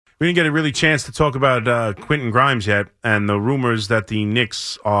We didn't get a really chance to talk about Quentin Grimes yet, and the rumors that the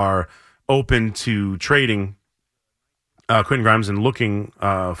Knicks are open to trading Quentin Grimes and looking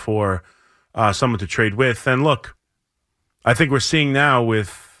for someone to trade with. And look, I think we're seeing now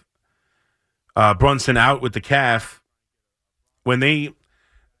with Brunson out with the calf, when they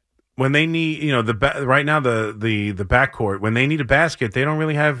need, right now the backcourt, when they need a basket, they don't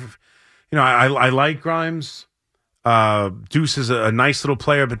really have. I like Grimes. Deuce is a nice little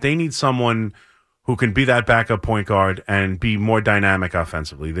player, but they need someone who can be that backup point guard and be more dynamic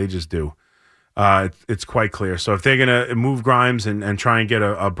offensively. They just do. It's quite clear. So if they're going to move Grimes and try and get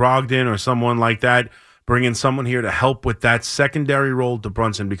a Brogdon or someone like that, bring in someone here to help with that secondary role to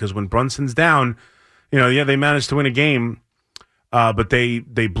Brunson, because when Brunson's down, they managed to win a game, but they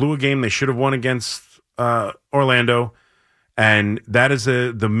blew a game they should have won against Orlando, and that is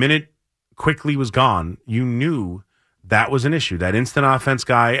the minute Quickly was gone, you knew that was an issue, that instant offense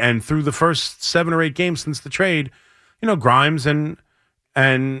guy. And through the first 7 or 8 games since the trade, Grimes and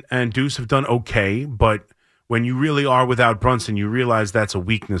Deuce have done okay. But when you really are without Brunson, you realize that's a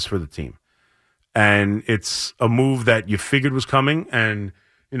weakness for the team. And it's a move that you figured was coming. And,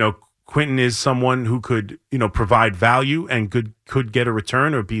 Quentin is someone who could, provide value and could get a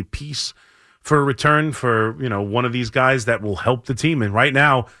return or be a piece for a return for, one of these guys that will help the team. And right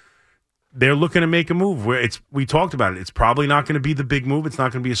now, they're looking to make a move where we talked about it. It's probably not going to be the big move. It's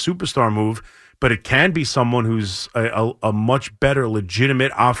not going to be a superstar move, but it can be someone who's a much better,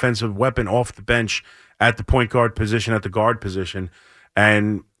 legitimate offensive weapon off the bench at the point guard position, at the guard position.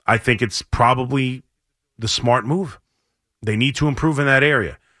 And I think it's probably the smart move. They need to improve in that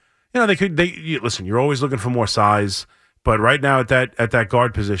area. Listen, you're always looking for more size, but right now at that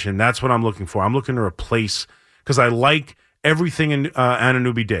guard position, that's what I'm looking for. I'm looking to replace, because I like everything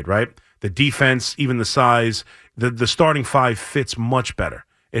Anunoby did, right? The defense, even the size, the starting five fits much better.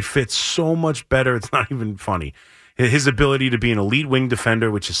 It fits so much better. It's not even funny. His ability to be an elite wing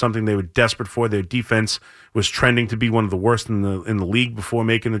defender, which is something they were desperate for. Their defense was trending to be one of the worst in the league before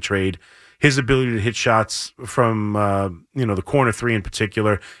making the trade. His ability to hit shots from the corner three in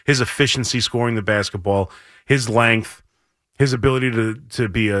particular, his efficiency scoring the basketball, his length, his ability to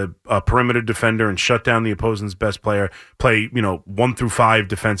be a perimeter defender and shut down the opposing's best player, play 1 through 5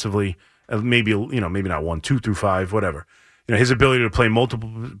 defensively. Maybe not 1, 2 through 5, whatever. His ability to play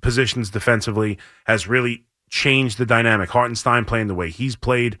multiple positions defensively has really changed the dynamic. Hartenstein playing the way he's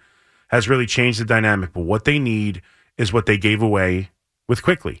played has really changed the dynamic. But what they need is what they gave away with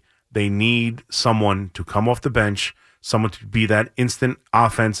Quickly. They need someone to come off the bench, someone to be that instant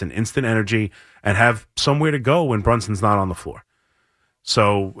offense and instant energy, and have somewhere to go when Brunson's not on the floor.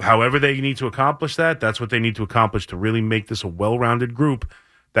 So however they need to accomplish that, that's what they need to accomplish to really make this a well-rounded group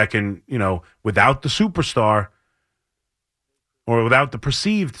that can, without the superstar or without the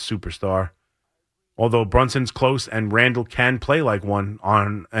perceived superstar, although Brunson's close and Randall can play like one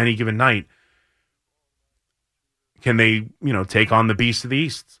on any given night, can they, take on the beast of the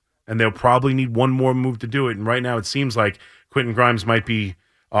East? And they'll probably need one more move to do it. And right now it seems like Quentin Grimes might be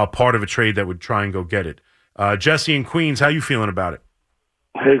part of a trade that would try and go get it. Jesse in Queens, how you feeling about it?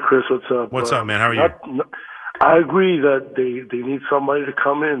 Hey, Chris, what's up? What's up, man? How are you? I agree that they need somebody to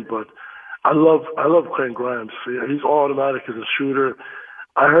come in, but I love Quentin Grimes. He's automatic as a shooter.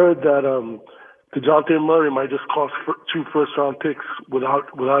 I heard that DeJounte Murray might just cost 2 first-round picks without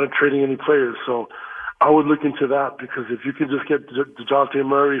him trading any players. So I would look into that, because if you can just get DeJounte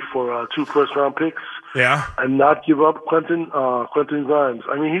Murray for 2 first-round picks, and not give up Quentin Grimes.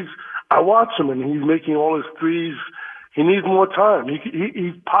 I mean, I watch him and he's making all his threes. He needs more time.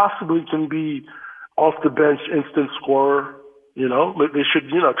 He possibly can be off the bench instant scorer. They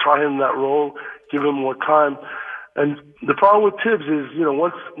should try him in that role, give him more time. And the problem with Tibbs is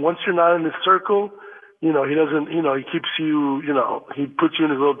once you're not in his circle, he doesn't he keeps you he puts you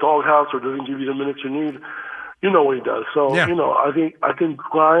in his little doghouse or doesn't give you the minutes you need. You know what he does. So I think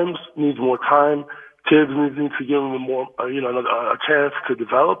Grimes needs more time. Tibbs needs to give him a chance to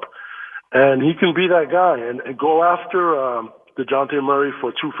develop, and he can be that guy and go after DeJounte Murray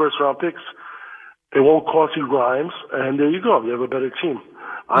for 2 first-round picks. It won't cost you Grimes, and there you go. You have a better team.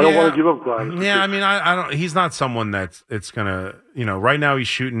 I don't want to give up Grimes. Yeah, I mean, I don't. He's not someone it's gonna. Right now he's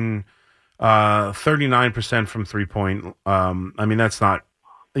shooting 39% from 3-point. I mean, that's not.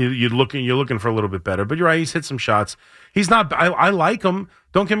 You're looking for a little bit better, but you're right. He's hit some shots. He's not. I like him.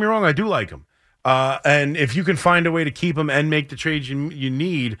 Don't get me wrong. I do like him. And if you can find a way to keep him and make the trades you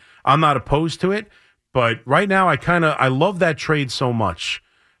need, I'm not opposed to it. But right now, I love that trade so much.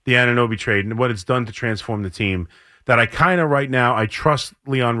 The Anunoby trade and what it's done to transform the team, that right now I trust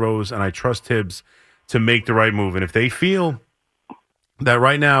Leon Rose and I trust Tibbs to make the right move. And if they feel that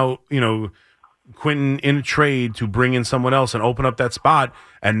right now, Quentin in a trade to bring in someone else and open up that spot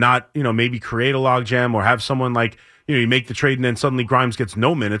and not, maybe create a logjam or have someone like, you make the trade and then suddenly Grimes gets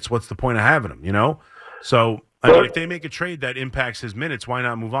no minutes. What's the point of having him, So, I mean, if they make a trade that impacts his minutes, why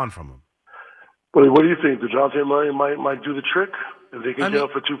not move on from him? What do you think? DeJounte Murray might do the trick if they can get him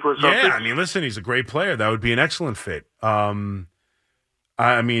for 2 first round picks? I mean, listen, he's a great player. That would be an excellent fit. I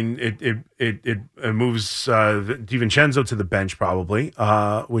mean, it moves DiVincenzo to the bench probably,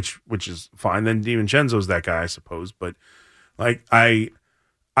 which is fine. Then DiVincenzo's that guy, I suppose. But like, I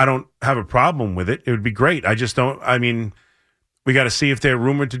don't have a problem with it. It would be great. I just don't. I mean, we got to see if they're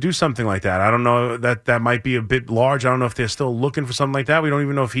rumored to do something like that. I don't know, that might be a bit large. I don't know if they're still looking for something like that. We don't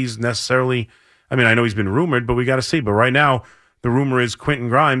even know if he's necessarily. I mean, I know he's been rumored, but we got to see. But right now, the rumor is Quentin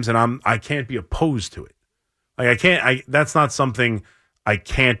Grimes, and I can't be opposed to it. Like I can't. That's not something I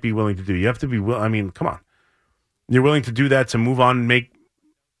can't be willing to do. You have to be willing. I mean, come on. You're willing to do that to move on and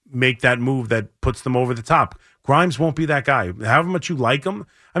make that move that puts them over the top. Grimes won't be that guy. However much you like him.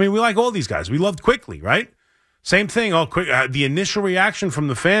 I mean, we like all these guys. We loved Quickly, right? Same thing. The initial reaction from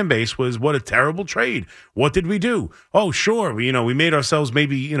the fan base was, what a terrible trade. What did we do? Oh, sure. We made ourselves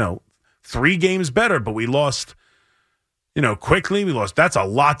maybe, 3 games better, but we lost, Quickly. We lost. That's a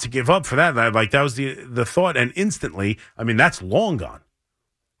lot to give up for that. That was the thought. And instantly, I mean, that's long gone.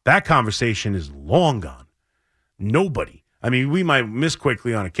 That conversation is long gone. Nobody. I mean, we might miss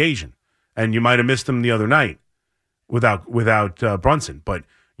Quickly on occasion, and you might have missed him the other night without Brunson. But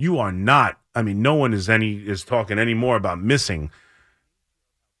you are not. I mean, no one is talking anymore about missing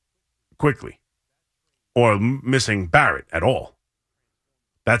Quickly or missing Barrett at all.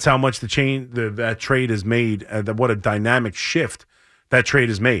 That's how much that trade has made. What a dynamic shift that trade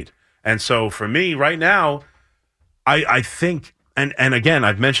has made. And so for me right now, I think, and again,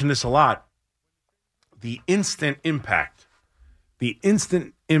 I've mentioned this a lot, the instant impact, the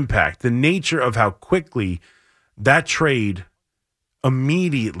nature of how quickly that trade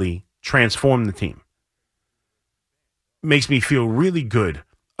immediately transformed the team makes me feel really good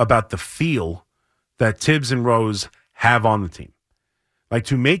about the feel that Tibbs and Rose have on the team. Like,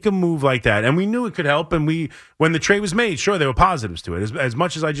 to make a move like that, and we knew it could help, and when the trade was made, sure, there were positives to it. As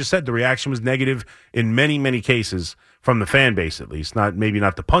much as I just said, the reaction was negative in many, many cases from the fan base, at least. Maybe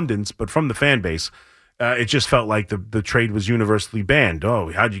not the pundits, but from the fan base. It just felt like the trade was universally banned.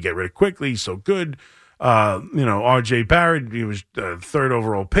 Oh, how'd you get rid of Quickly? So good. R.J. Barrett, he was the 3rd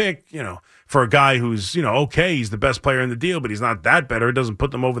overall pick, for a guy who's, okay, he's the best player in the deal, but he's not that better. It doesn't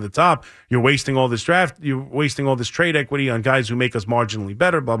put them over the top. You're wasting all this trade equity on guys who make us marginally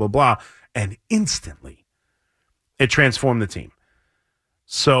better, blah, blah, blah. And instantly, it transformed the team.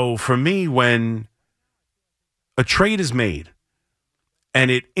 So for me, when a trade is made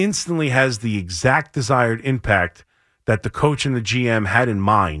and it instantly has the exact desired impact that the coach and the GM had in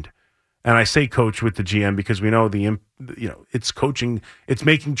mind, and I say coach with the GM because we know it's coaching, it's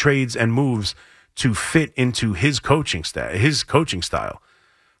making trades and moves to fit into his coaching style.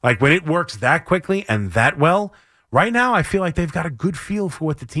 Like, when it works that quickly and that well, right now I feel like they've got a good feel for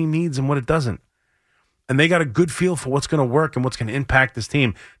what the team needs and what it doesn't. And they got a good feel for what's going to work and what's going to impact this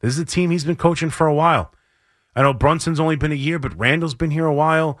team. This is a team he's been coaching for a while. I know Brunson's only been a year, but Randall's been here a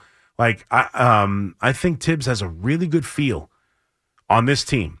while. Like, I think Tibbs has a really good feel on this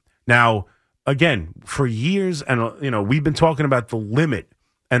team. Now, again, for years, and we've been talking about the limit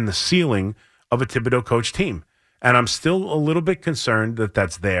and the ceiling of a Thibodeau coach team, and I'm still a little bit concerned that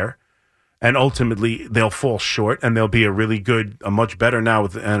that's there, and ultimately they'll fall short, and they'll be a much better now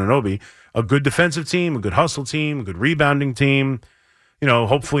with Anunoby, a good defensive team, a good hustle team, a good rebounding team.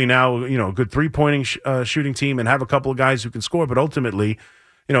 Hopefully now, a good 3-pointing shooting team, and have a couple of guys who can score, but ultimately,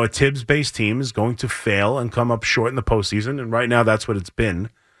 a Tibbs-based team is going to fail and come up short in the postseason, and right now that's what it's been.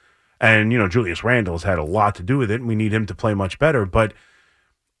 And, Julius Randle has had a lot to do with it, and we need him to play much better. But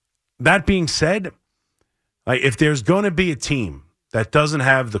that being said, like, if there's going to be a team that doesn't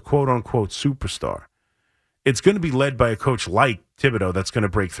have the quote-unquote superstar, it's going to be led by a coach like Thibodeau that's going to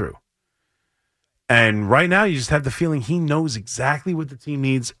break through. And right now, you just have the feeling he knows exactly what the team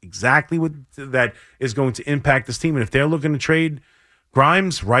needs, exactly what that is going to impact this team. And if they're looking to trade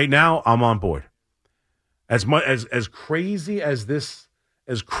Grimes, right now, I'm on board. As crazy as this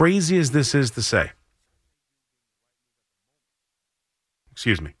is to say,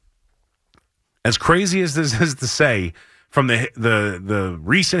 excuse me, as crazy as this is to say, from the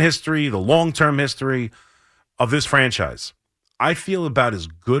recent history, the long-term history of this franchise, I feel about as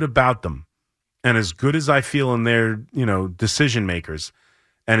good about them and as good as I feel in their, decision makers,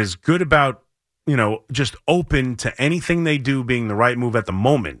 and as good about, just open to anything they do being the right move at the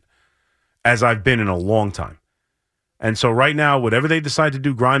moment as I've been in a long time. And so right now, whatever they decide to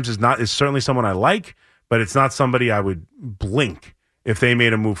do, Grimes is certainly someone I like, but it's not somebody I would blink if they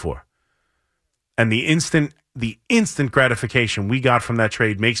made a move for. And the instant gratification we got from that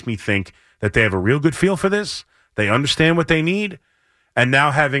trade makes me think that they have a real good feel for this. They understand what they need. And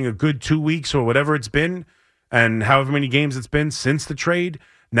now having a good 2 weeks or whatever it's been, and however many games it's been since the trade,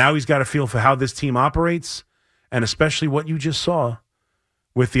 now he's got a feel for how this team operates, and especially what you just saw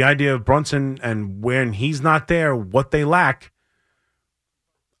with the idea of Brunson and when he's not there, what they lack.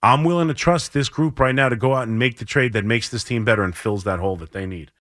 I'm willing to trust this group right now to go out and make the trade that makes this team better and fills that hole that they need.